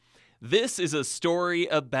This is a story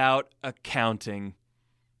about accounting.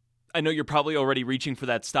 I know you're probably already reaching for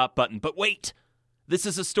that stop button, but wait! This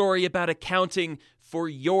is a story about accounting for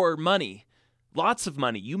your money. Lots of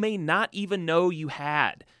money you may not even know you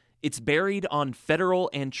had. It's buried on federal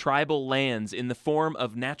and tribal lands in the form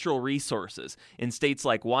of natural resources in states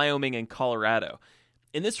like Wyoming and Colorado.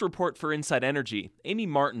 In this report for Inside Energy, Amy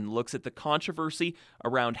Martin looks at the controversy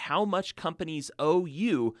around how much companies owe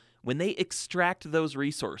you when they extract those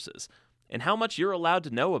resources, and how much you're allowed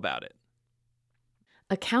to know about it.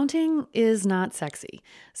 Accounting is not sexy,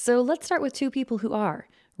 so let's start with two people who are,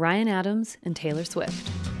 Ryan Adams and Taylor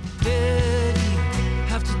Swift. Did you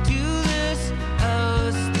have to do this? I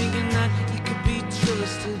was thinking that you could be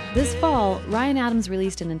trusted. This fall, Ryan Adams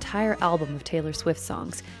released an entire album of Taylor Swift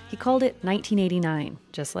songs. He called it 1989,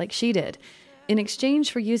 just like she did. In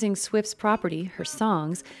exchange for using Swift's property, her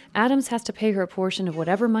songs, Adams has to pay her a portion of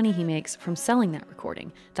whatever money he makes from selling that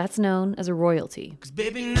recording. That's known as a royalty. 'Cause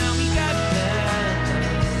baby, now we got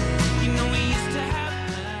that. You know we used to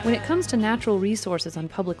have that. When it comes to natural resources on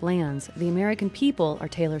public lands, the American people are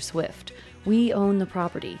Taylor Swift. We own the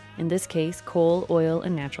property, in this case, coal, oil,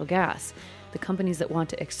 and natural gas. The companies that want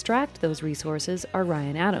to extract those resources are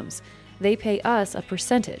Ryan Adams. They pay us a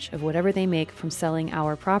percentage of whatever they make from selling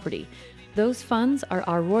our property. Those funds are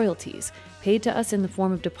our royalties, paid to us in the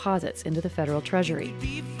form of deposits into the federal treasury.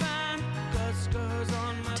 Be fine, got scars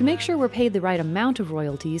on my To make sure we're paid the right amount of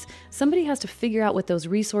royalties, somebody has to figure out what those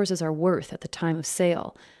resources are worth at the time of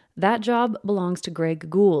sale. That job belongs to Greg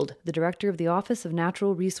Gould, the director of the Office of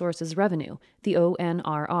Natural Resources Revenue, the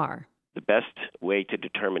ONRR. The best way to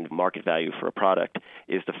determine market value for a product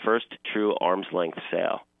is the first true arm's length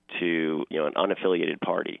sale to an unaffiliated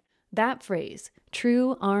party. That phrase,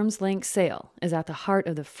 true arm's length sale, is at the heart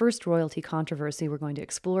of the first royalty controversy we're going to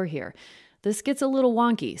explore here. This gets a little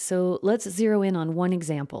wonky, so let's zero in on one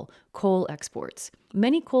example, coal exports.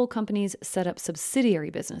 Many coal companies set up subsidiary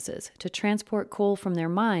businesses to transport coal from their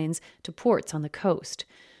mines to ports on the coast.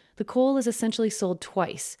 The coal is essentially sold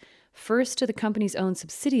twice, first to the company's own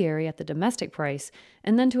subsidiary at the domestic price,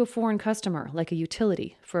 and then to a foreign customer, like a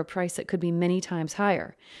utility, for a price that could be many times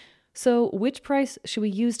higher. So which price should we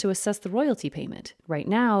use to assess the royalty payment? Right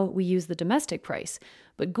now, we use the domestic price,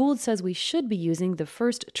 but Gould says we should be using the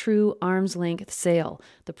first true arm's length sale,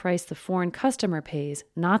 the price the foreign customer pays,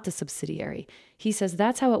 not the subsidiary. He says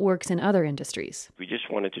that's how it works in other industries. We just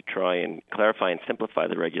wanted to try and clarify and simplify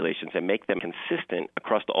the regulations and make them consistent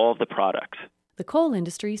across all of the products. The coal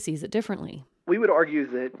industry sees it differently. We would argue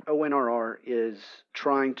that ONRR is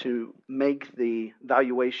trying to make the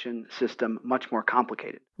valuation system much more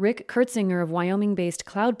complicated. Rick Kurtzinger of Wyoming-based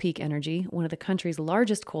Cloud Peak Energy, one of the country's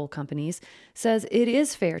largest coal companies, says it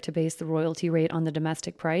is fair to base the royalty rate on the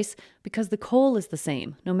domestic price because the coal is the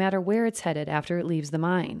same, no matter where it's headed after it leaves the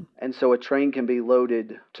mine. And so a train can be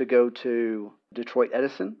loaded to go to Detroit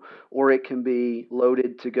Edison, or it can be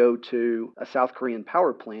loaded to go to a South Korean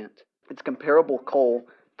power plant. It's comparable coal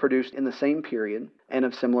produced in the same period and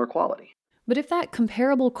of similar quality. But if that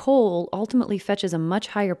comparable coal ultimately fetches a much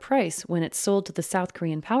higher price when it's sold to the South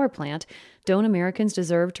Korean power plant, don't Americans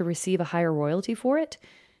deserve to receive a higher royalty for it?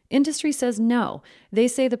 Industry says no. They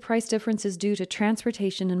say the price difference is due to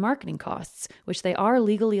transportation and marketing costs, which they are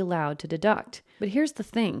legally allowed to deduct. But here's the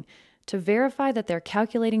thing. To verify that they're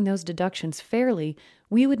calculating those deductions fairly,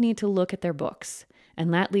 we would need to look at their books.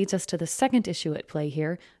 And that leads us to the second issue at play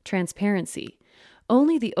here, transparency.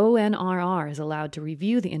 Only the ONRR is allowed to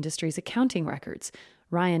review the industry's accounting records.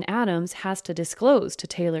 Ryan Adams has to disclose to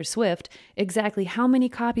Taylor Swift exactly how many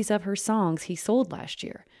copies of her songs he sold last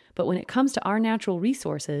year. But when it comes to our natural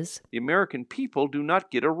resources, The American people do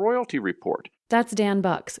not get a royalty report. that's Dan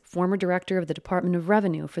Bucks, former director of the Department of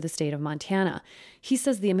Revenue for the state of Montana. He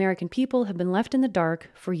says the American people have been left in the dark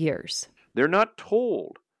for years. They're not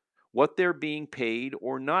told what they're being paid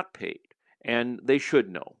or not paid, and they should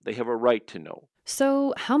know. They have a right to know.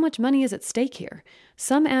 So, how much money is at stake here?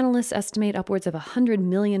 Some analysts estimate upwards of $100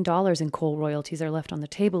 million in coal royalties are left on the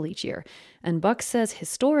table each year, and Bucks says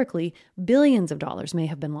historically, billions of dollars may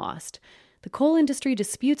have been lost. The coal industry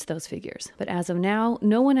disputes those figures, but as of now,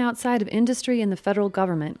 no one outside of industry and the federal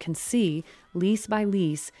government can see, lease by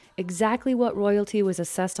lease, exactly what royalty was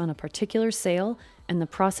assessed on a particular sale and the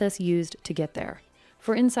process used to get there.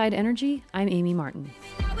 For Inside Energy, I'm Amy Martin.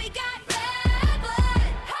 We got red blood.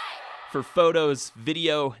 Hey! For photos,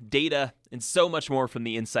 video, data, and so much more from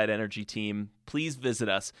the Inside Energy team, please visit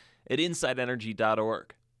us at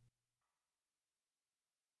insideenergy.org.